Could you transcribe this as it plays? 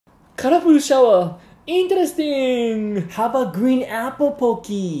Colorful shower. Interesting. How about green apple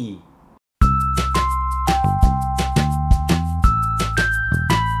Pocky?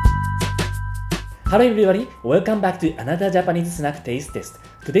 Hello everybody, welcome back to another Japanese snack taste test.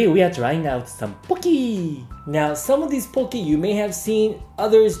 Today we are trying out some Pocky. Now some of these Pocky you may have seen,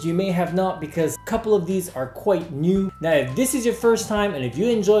 others you may have not because a couple of these are quite new. Now if this is your first time and if you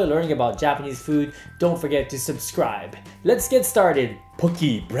enjoy learning about Japanese food, don't forget to subscribe. Let's get started.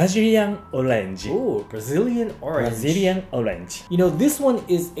 Pocky Brazilian Orange. Ooh, Brazilian orange. Brazilian Orange. You know, this one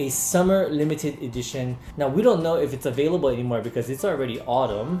is a summer limited edition. Now we don't know if it's available anymore because it's already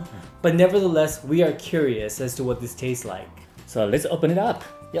autumn, but nevertheless we are curious as to what this tastes like. So let's open it up.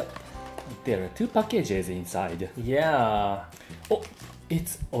 Yep. There are two packages inside. Yeah. Oh,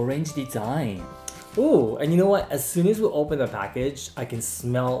 it's orange design. Ooh, and you know what? As soon as we open the package, I can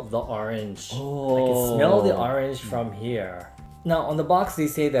smell the orange. Oh. I can smell the orange from here. Now on the box they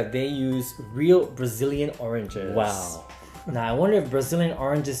say that they use real Brazilian oranges. Wow. Now I wonder if Brazilian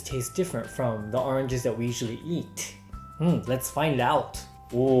oranges taste different from the oranges that we usually eat. Let's find out.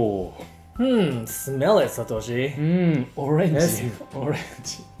 Oh. Smell it, Satoshi. Orange. Yes.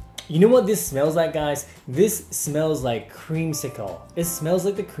 Orange. You know what this smells like, guys? This smells like creamsicle. It smells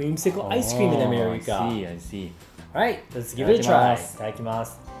like the creamsicle ice cream in America. I see. Alright, let's give it a try.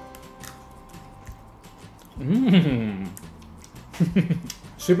 Itadakimasu.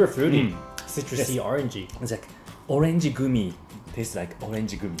 Super fruity. Citrusy, orangey. It's like orange gummy. Tastes like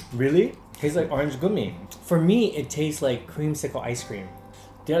orange gummy. Really? Tastes like orange gummy. For me, it tastes like creamsicle ice cream.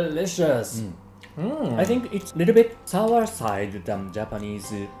 Delicious. I think it's a little bit sour side than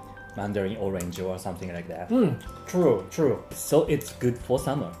Japanese mandarin orange or something like that. True, true. So it's good for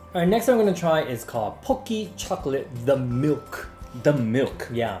summer. Alright, next I'm gonna try is called Pocky Chocolate the Milk. The milk.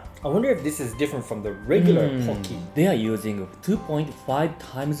 Yeah. I wonder if this is different from the regular Pocky. They are using 2.5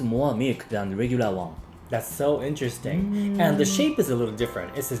 times more milk than the regular one. That's so interesting. And the shape is a little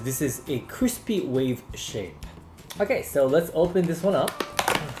different. It says this is a crispy wave shape. Okay, so let's open this one up.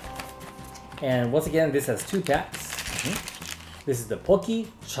 And once again, this has two packs. This is the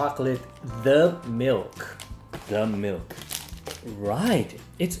Pocky Chocolate the Milk. The milk. Right.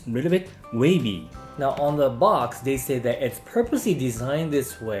 It's a little bit wavy. Now on the box, they say that it's purposely designed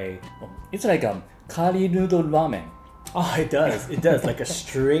this way. It's like a curry noodle ramen. Oh, it does. It does. Like a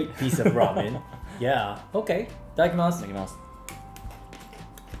straight piece of ramen. Yeah. Okay. Itadakimasu.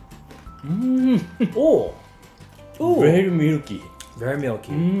 Oh. Ooh. Very milky. Very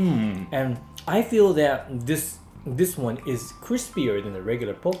milky. And I feel that this one is crispier than the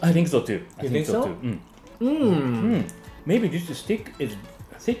regular Pocky. I think so too. You think so? Too. Maybe this stick is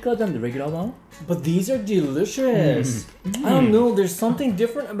thicker than the regular one. But these are delicious. I don't know, there's something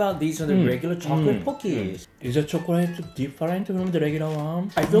different about these from the regular chocolate Pockies. Is the chocolate different from the regular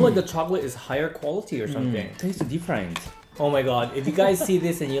one? I feel like the chocolate is higher quality or something. Tastes different. Oh my god, if you guys see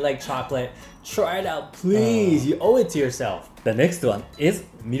this and you like chocolate, try it out, please. You owe it to yourself. The next one is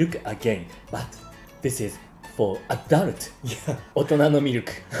milk again, but this is for adult. Yeah. 大人の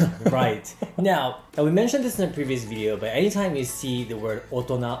milk. Right. Now, we mentioned this in a previous video, but anytime you see the word 大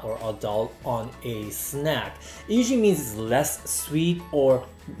人 or adult on a snack, it usually means it's less sweet or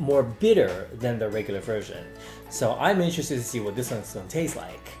more bitter than the regular version. So I'm interested to see what this one's gonna taste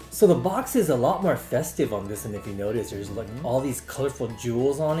like. So the box is a lot more festive on this, and if you notice, there's like all these colorful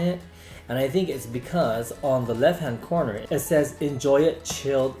jewels on it. And I think it's because on the left-hand corner, it says enjoy it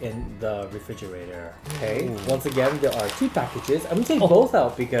chilled in the refrigerator. Okay, once again, there are two packages. I'm gonna take both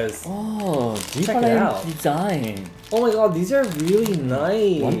out because Oh, check it out. different design. Oh my god, these are really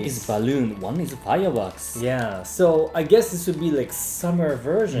nice. One is balloon, one is fireworks. Yeah, so I guess this would be like summer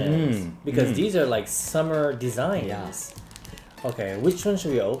versions because these are like summer designs. Yeah. Okay, which one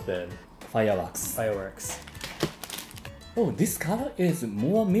should we open? Fireworks. Fireworks. Oh, this color is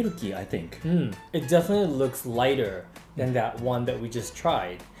more milky, I think. It definitely looks lighter than that one that we just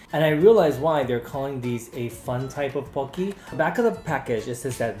tried. And I realize why they're calling these a fun type of Pocky. Back of the package, it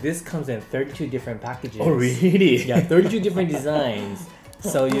says that this comes in 32 different packages. Oh, really? Yeah, 32 different designs.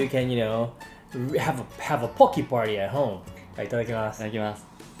 So you can, you know, have a Pocky party at home. Itadakimasu. いただきます.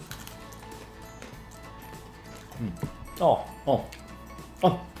 Oh,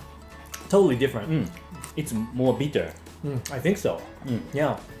 Oh, totally different. it's more bitter. I think so.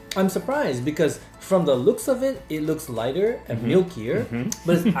 Yeah. I'm surprised because from the looks of it, it looks lighter and milkier,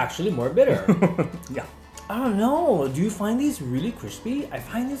 but it's actually more bitter. Yeah. I don't know. Do you find these really crispy? I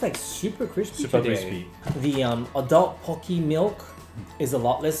find these like super crispy Super today. crispy. The adult Pocky milk is a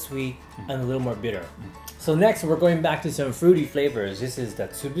lot less sweet and a little more bitter. So next, we're going back to some fruity flavors. This is the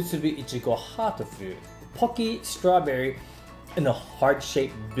Tsubutsubu Ichigo Hot Fruit. Pocky Strawberry in a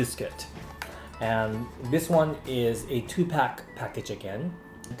heart-shaped biscuit. And this one is a 2-pack package again.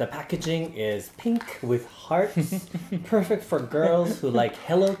 The packaging is pink with hearts, perfect for girls who like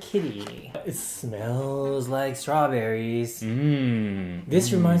Hello Kitty. It smells like strawberries.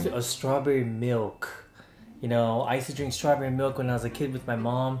 This reminds me of strawberry milk. You know, I used to drink strawberry milk when I was a kid with my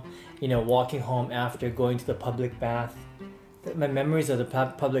mom, you know, walking home after going to the public bath. My memories of the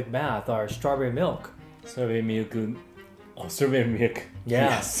public bath are strawberry milk. Strawberry milk. Oh, strawberry milk. Yeah.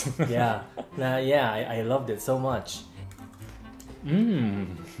 Yes. Yeah. I loved it so much.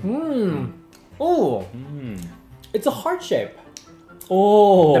 Oh, it's a heart shape.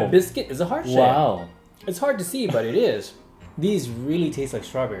 Oh, The biscuit is a heart shape. wow. It's hard to see, but it is. These really taste like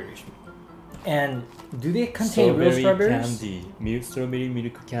strawberries. And do they contain real strawberries? Candy. Strawberry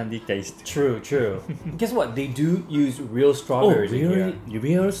milk candy taste. True, true. Guess what? They do use real strawberries in here.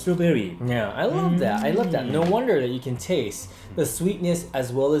 Real strawberry. Yeah, I love that. I love that. No wonder that you can taste the sweetness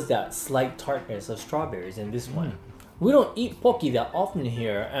as well as that slight tartness of strawberries in this one. We don't eat Pocky that often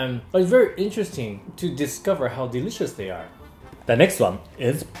here, but it's very interesting to discover how delicious they are. The next one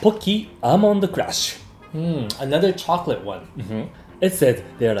is Pocky Almond Crush. Another chocolate one. It said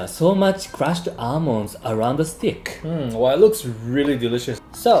there are so much crushed almonds around the stick. Well, it looks really delicious.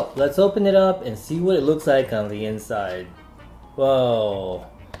 So, let's open it up and see what it looks like on the inside. Whoa.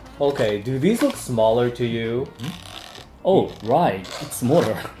 Okay, do these look smaller to you? Oh, right. It's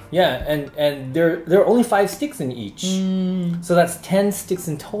smaller. Yeah, and there are only 5 sticks in each. So that's 10 sticks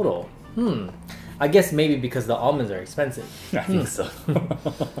in total. I guess maybe because the almonds are expensive. I think so.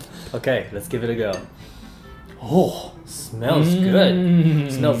 Okay, let's give it a go. Oh, smells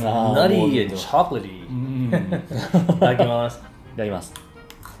good. Smells nutty and chocolatey. いただきます。いただきます。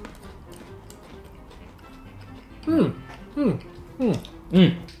You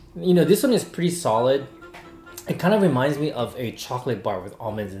know, this one is pretty solid. It kind of reminds me of a chocolate bar with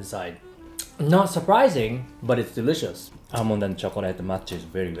almonds inside. Not surprising, but it's delicious. Almond and chocolate matches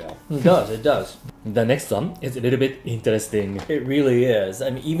very well. It does, it does. The next one is a little bit interesting. It really is. I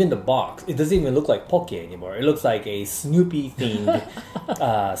mean, even the box, it doesn't even look like Pocky anymore. It looks like a Snoopy themed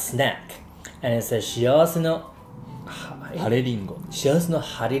snack. And it says 幸せのハレリンゴ。幸せの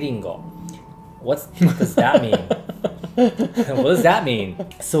ハレリンゴ. What does that mean? What does that mean?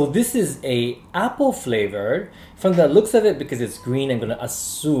 So this is a apple flavored. From the looks of it, because it's green, I'm going to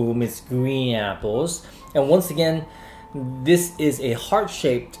assume it's green apples. And once again, this is a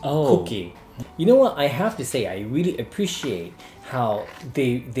heart-shaped cookie. You know what? I have to say, I really appreciate how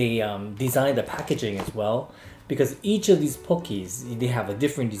they designed the packaging as well. Because each of these Pockies, they have a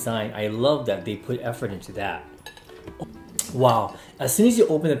different design. I love that they put effort into that. Wow. As soon as you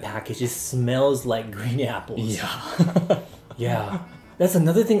open the package, it smells like green apples. Yeah. Yeah. That's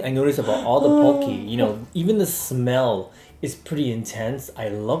another thing I noticed about all the Pocky. You know, even the smell is pretty intense. I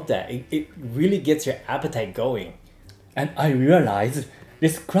love that. It really gets your appetite going. And I realized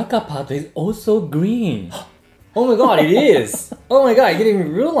this cracker part is also green. Oh my god, it is! Oh my god, I didn't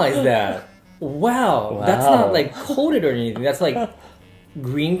even realize that. Wow. That's not like coated or anything. That's like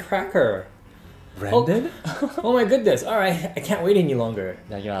green cracker. Branded? Oh my goodness. Alright, I can't wait any longer. い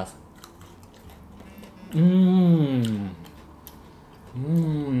ただきます。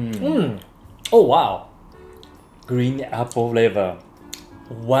Oh wow. Green apple flavor.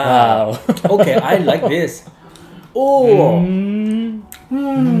 Wow. Okay, I like this. Oh.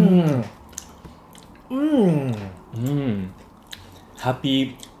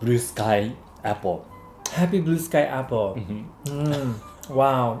 Happy blue sky apple. Happy blue sky apple.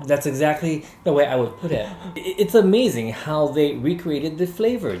 Wow, that's exactly the way I would put it. It's amazing how they recreated the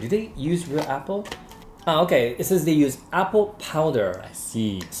flavor. Do they use real apple? Okay, it says they use apple powder. I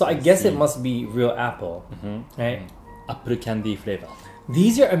see. So I guess it must be real apple, right? Apple candy flavor.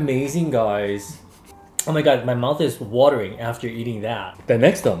 These are amazing, guys. Oh my god, my mouth is watering after eating that. The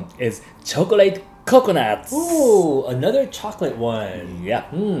next one is chocolate coconuts. Ooh, another chocolate one. Yeah.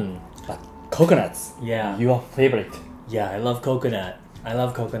 But coconuts. Yeah. Your favorite. Yeah, I love coconut. I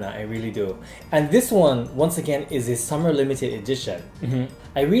love coconut, I really do. And this one, once again, is a summer limited edition.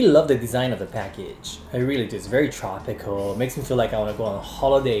 I really love the design of the package. I really do. It's very tropical. It makes me feel like I want to go on a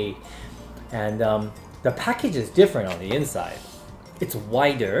holiday. And the package is different on the inside. It's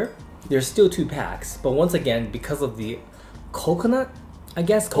wider. There's still 2 packs. But once again, because of the coconut, I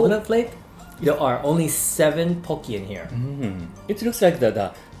guess, coconut flake, there are only 7 Pocky in here. It looks like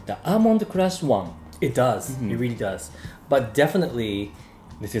the almond crush one. It does. It really does. But definitely,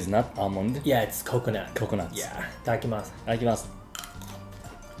 This is not almond. yeah, it's coconut. Coconuts. Yeah. いただきます. いただきます.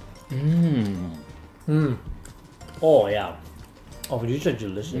 Oh yeah. Oh, these are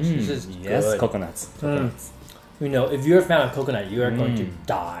delicious. This is Yes, good. coconuts. Coconuts. You know, if you're a fan of coconut, you are going to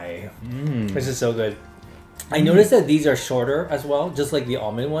die. This is so good. I noticed that these are shorter as well, just like the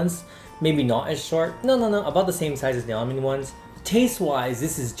almond ones. Maybe not as short. No, about the same size as the almond ones. Taste-wise,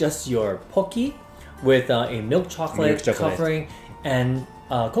 this is just your Pocky with a milk chocolate covering and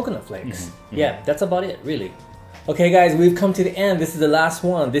coconut flakes. Yeah, that's about it, really. Okay, guys, we've come to the end. This is the last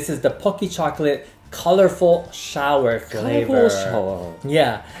one. This is the Pocky chocolate colorful shower flavor. Colorful shower.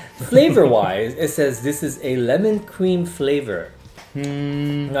 Yeah, flavor-wise, it says this is a lemon cream flavor.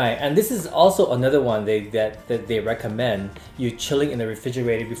 Right, and this is also another one that they recommend you chilling in the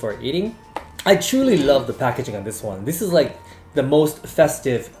refrigerator before eating. I truly love the packaging on this one. This is like the most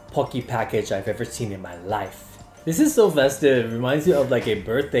festive Pocky package I've ever seen in my life. This is so festive. It reminds you of like a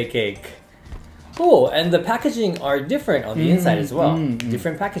birthday cake. Oh, and the packaging are different on the inside as well.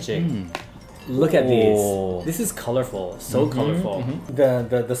 Different packaging. Look at these. This is colorful, so colorful.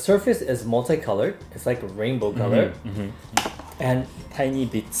 The surface is multicolored. It's like a rainbow color. And tiny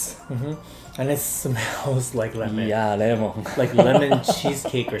bits. And it smells like lemon. Yeah, lemon. Like lemon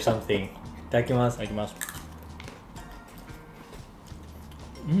cheesecake or something. Itadakimasu.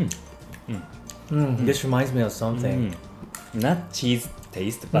 This reminds me of something. Not cheese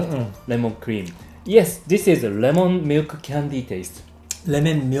taste, but lemon cream. Yes, this is a lemon milk candy taste.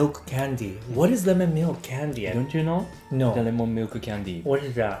 Lemon milk candy. What is lemon milk candy? Don't you know? No. The lemon milk candy. What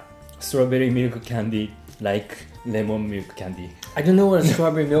is that? Strawberry milk candy, like lemon milk candy. I don't know what a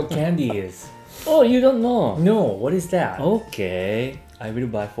strawberry milk candy is. Oh, you don't know? No, what is that? Okay, I will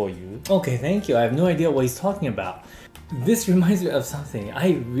buy for you. Okay, thank you. I have no idea what he's talking about. This reminds me of something.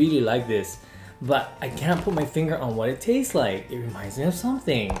 I really like this, but I can't put my finger on what it tastes like. It reminds me of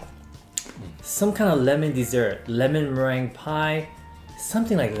something. Some kind of lemon dessert. Lemon meringue pie.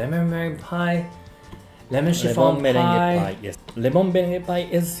 Something like lemon meringue pie. Lemon chiffon pie. Yes, lemon merengue pie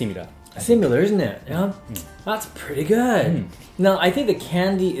is similar. Similar, isn't it? Yeah, that's pretty good. Now, I think the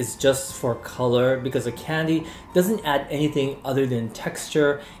candy is just for color because the candy doesn't add anything other than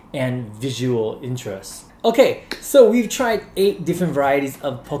texture and visual interest. Okay, so we've tried 8 different varieties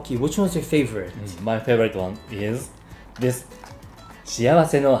of Pocky. Which one's your favorite? My favorite one is this 幸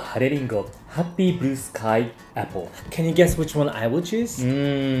せの晴れりんご Happy Blue Sky Apple. Can you guess which one I would choose?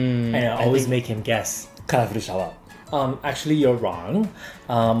 I always make him guess. Colorful shower. Actually, you're wrong.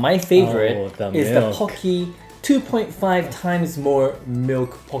 My favorite is the Pocky 2.5 times more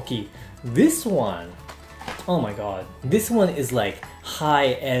milk Pocky. This one, oh my god. This one is like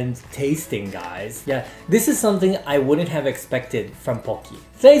high-end tasting, guys. Yeah, this is something I wouldn't have expected from Pocky.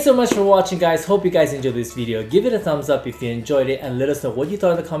 Thanks so much for watching, guys. Hope you guys enjoyed this video. Give it a thumbs up if you enjoyed it and let us know what you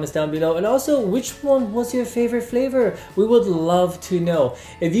thought in the comments down below, and also which one was your favorite flavor. We would love to know.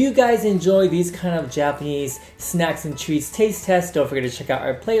 If you guys enjoy these kind of Japanese snacks and treats taste tests, don't forget to check out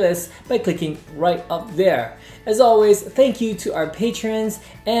our playlist by clicking right up there. As always, thank you to our patrons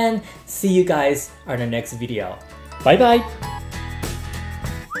and see you guys on our next video. Bye bye!